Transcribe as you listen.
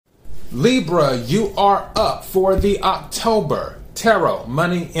Libra, you are up for the October Tarot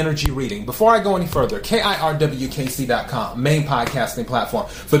Money Energy Reading. Before I go any further, KIRWKC.com, main podcasting platform.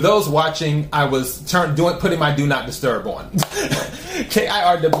 For those watching, I was putting my Do Not Disturb on.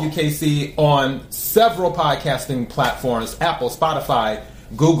 KIRWKC on several podcasting platforms: Apple, Spotify,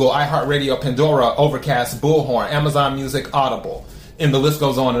 Google, iHeartRadio, Pandora, Overcast, Bullhorn, Amazon Music, Audible, and the list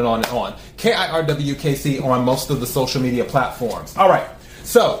goes on and on and on. KIRWKC on most of the social media platforms. All right.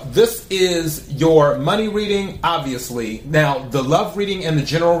 So, this is your money reading, obviously. Now, the love reading and the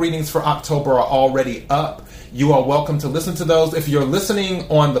general readings for October are already up. You are welcome to listen to those. If you're listening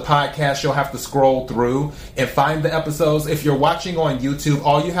on the podcast, you'll have to scroll through and find the episodes. If you're watching on YouTube,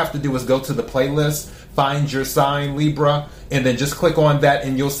 all you have to do is go to the playlist, find your sign, Libra, and then just click on that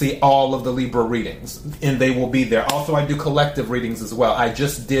and you'll see all of the Libra readings, and they will be there. Also, I do collective readings as well. I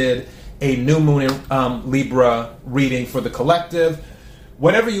just did a new moon Libra reading for the collective.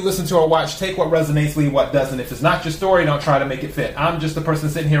 Whatever you listen to or watch, take what resonates, leave what doesn't. If it's not your story, don't try to make it fit. I'm just the person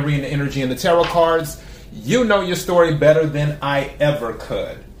sitting here reading the energy and the tarot cards. You know your story better than I ever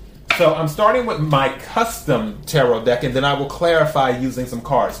could. So I'm starting with my custom tarot deck, and then I will clarify using some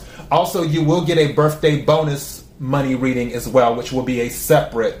cards. Also, you will get a birthday bonus money reading as well, which will be a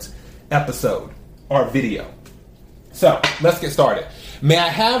separate episode or video. So let's get started. May I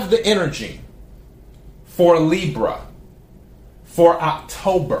have the energy for Libra for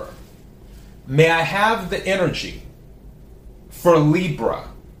October? May I have the energy for Libra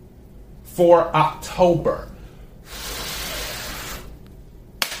for October?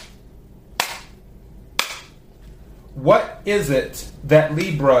 What is it that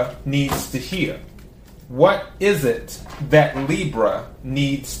Libra needs to hear? What is it that Libra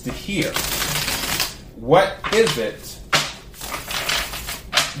needs to hear? What is it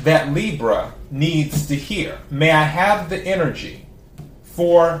that Libra needs to hear? May I have the energy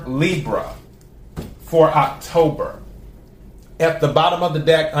for Libra for October? At the bottom of the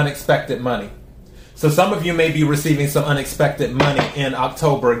deck, unexpected money. So some of you may be receiving some unexpected money in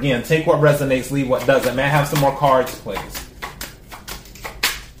October. Again, take what resonates, leave what doesn't. May I have some more cards, please?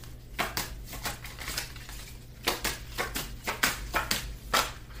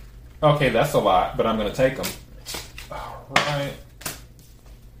 Okay, that's a lot, but I'm going to take them. All right.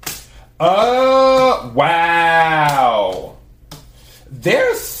 Wow.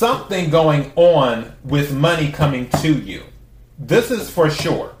 There's something going on with money coming to you. This is for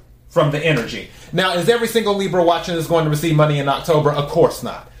sure from the energy. Now, is every single Libra watching this going to receive money in October? Of course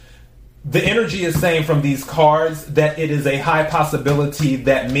not. The energy is saying from these cards that it is a high possibility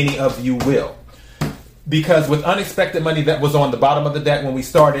that many of you will. Because with unexpected money that was on the bottom of the deck when we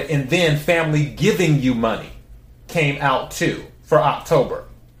started, and then family giving you money came out too for October.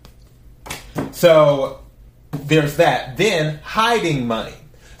 So there's that. Then hiding money.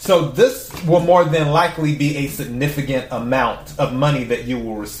 So this will more than likely be a significant amount of money that you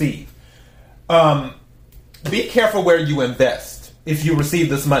will receive. Be careful where you invest if you receive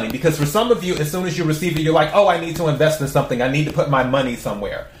this money. Because for some of you, as soon as you receive it, you're like, oh, I need to invest in something. I need to put my money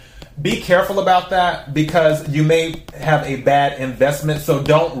somewhere. Be careful about that because you may have a bad investment. So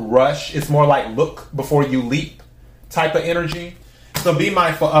don't rush. It's more like look before you leap type of energy. So be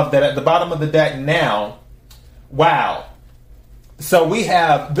mindful of that. At the bottom of the deck now, wow. So we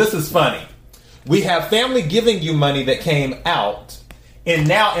have, this is funny. We have family giving you money that came out. And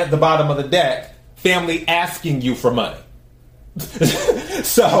now at the bottom of the deck, family asking you for money.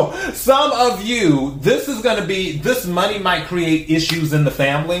 So some of you, this money might create issues in the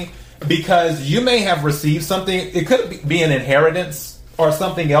family because you may have received something. It could be an inheritance or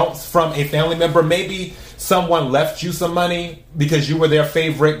something else from a family member. Maybe someone left you some money because you were their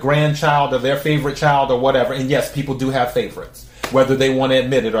favorite grandchild or their favorite child or whatever. And yes, people do have favorites, whether they want to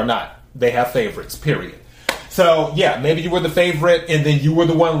admit it or not. They have favorites, period. So yeah, maybe you were the favorite and then you were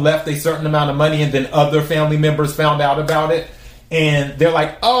the one left a certain amount of money and then other family members found out about it. And they're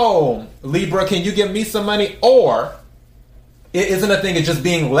like, oh, Libra, can you give me some money? Or it isn't a thing of just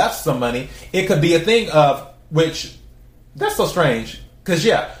being left some money. It could be a thing of, which, that's so strange. Because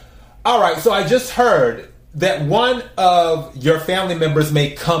yeah, all right, so I just heard that one of your family members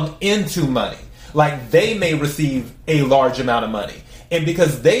may come into money. Like they may receive a large amount of money. And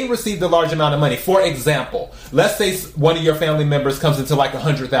because they received a large amount of money, for example, let's say one of your family members comes into like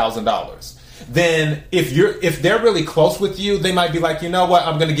 $100,000. Then if they're really close with you, they might be like, you know what,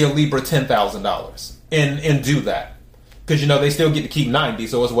 I'm going to give Libra $10,000 and do that. Because, you know, they still get to keep 90,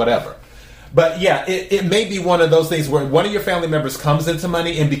 so it's whatever. But yeah, it may be one of those things where one of your family members comes into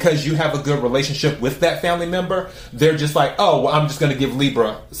money, and because you have a good relationship with that family member, they're just like, oh, well, I'm just going to give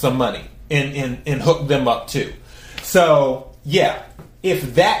Libra some money and hook them up too. So yeah,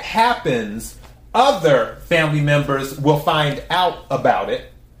 if that happens, other family members will find out about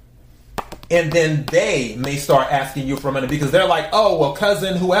it, and then they may start asking you for money because they're like, oh, well,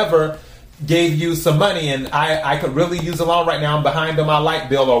 cousin whoever gave you some money and I could really use a loan right now. I'm behind on my light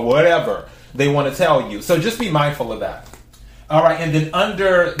bill or whatever they want to tell you. So just be mindful of that. All right, and then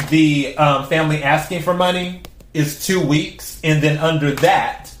under the family asking for money is 2 weeks, and then under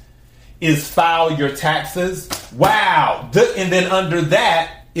that is file your taxes. Wow. And then under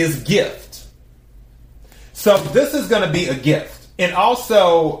that is gift. So this is going to be a gift. And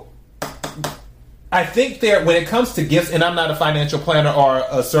also, I think when it comes to gifts, and I'm not a financial planner or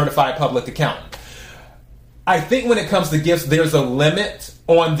a certified public accountant, I think when it comes to gifts, there's a limit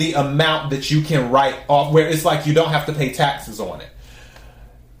on the amount that you can write off, where it's like you don't have to pay taxes on it.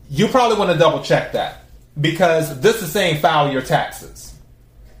 You probably want to double check that, because this is saying file your taxes.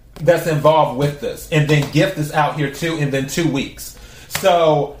 That's involved with this. And then gift is out here too, and then 2 weeks.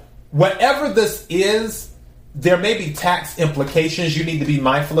 So whatever this is, there may be tax implications. You need to be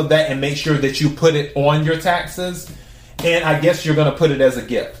mindful of that and make sure that you put it on your taxes. And I guess you're going to put it as a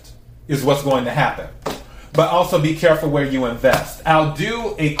gift is what's going to happen. But also be careful where you invest. I'll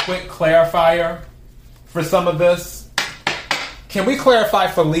do a quick clarifier for some of this. Can we clarify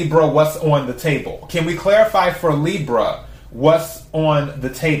for Libra what's on the table? Can we clarify for Libra what's on the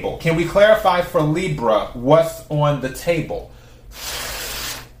table? Can we clarify for Libra what's on the table?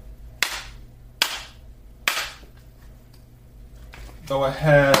 Go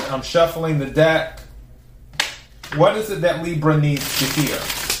ahead. I'm shuffling the deck. What is it that Libra needs to hear?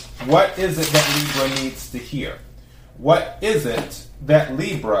 What is it that Libra needs to hear? What is it that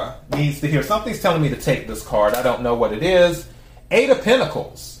Libra needs to hear? Something's telling me to take this card. I don't know what it is. 8 of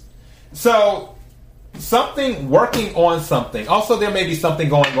Pentacles. So, something, working on something. Also, there may be something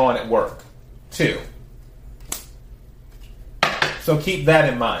going on at work, too. So, keep that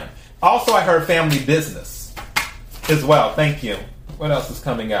in mind. Also, I heard family business as well. Thank you. What else is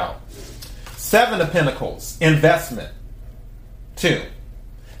coming out? 7 of Pentacles. Investment. 2.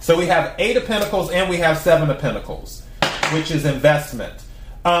 So we have 8 of Pentacles and we have 7 of Pentacles, which is investment.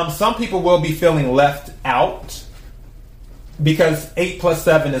 Some people will be feeling left out because 8 plus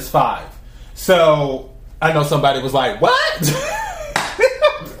 7 is 5. So I know somebody was like, what?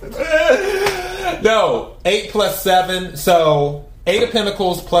 No, 8 plus 7. So 8 of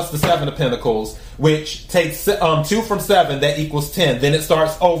Pentacles plus the 7 of Pentacles, which takes 2 from 7, that equals 10. Then it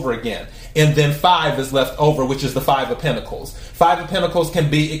starts over again. And then 5 is left over, which is the 5 of Pentacles. 5 of Pentacles can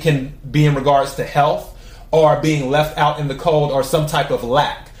be in regards to health or being left out in the cold or some type of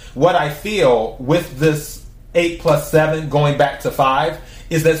lack. What I feel with this 8 plus 7 going back to 5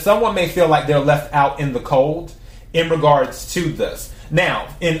 is that someone may feel like they're left out in the cold in regards to this. Now,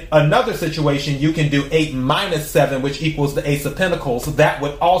 in another situation, you can do 8 minus 7, which equals the Ace of Pentacles. So that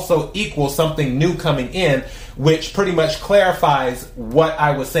would also equal something new coming in, which pretty much clarifies what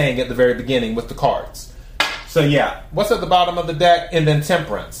I was saying at the very beginning with the cards. So yeah, what's at the bottom of the deck? And then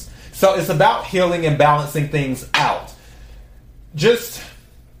Temperance. So it's about healing and balancing things out. Just,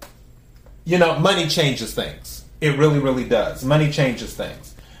 money changes things. It really, really does. Money changes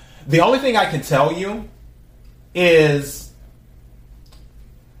things. The only thing I can tell you is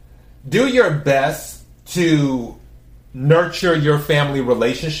do your best to nurture your family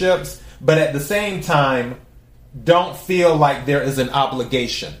relationships, but at the same time, don't feel like there is an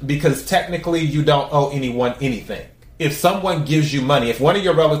obligation, because technically you don't owe anyone anything. If someone gives you money, if one of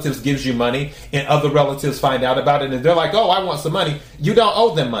your relatives gives you money and other relatives find out about it and they're like, oh, I want some money, you don't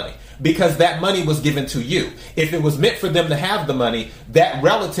owe them money, because that money was given to you. If it was meant for them to have the money, that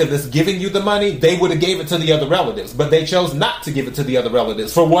relative that's giving you the money, they would have gave it to the other relatives, but they chose not to give it to the other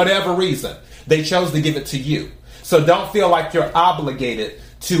relatives for whatever reason. They chose to give it to you. So don't feel like you're obligated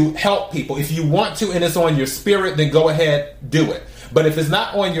to help people. If you want to and it's on your spirit, then go ahead, do it. But if it's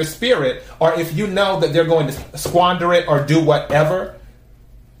not on your spirit, or if you know that they're going to squander it or do whatever,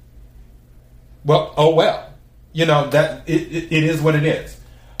 well, oh well. That it is what it is.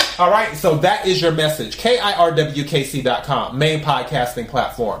 All right, so that is your message. KIRWKC.com, main podcasting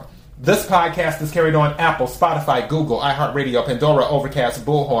platform. This podcast is carried on Apple, Spotify, Google, iHeartRadio, Pandora, Overcast,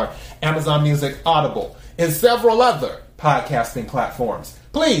 Bullhorn, Amazon Music, Audible, and several other podcasting platforms.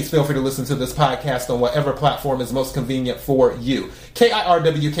 Please feel free to listen to this podcast on whatever platform is most convenient for you.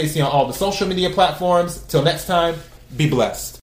 KIRWKC on all the social media platforms. Till next time, be blessed.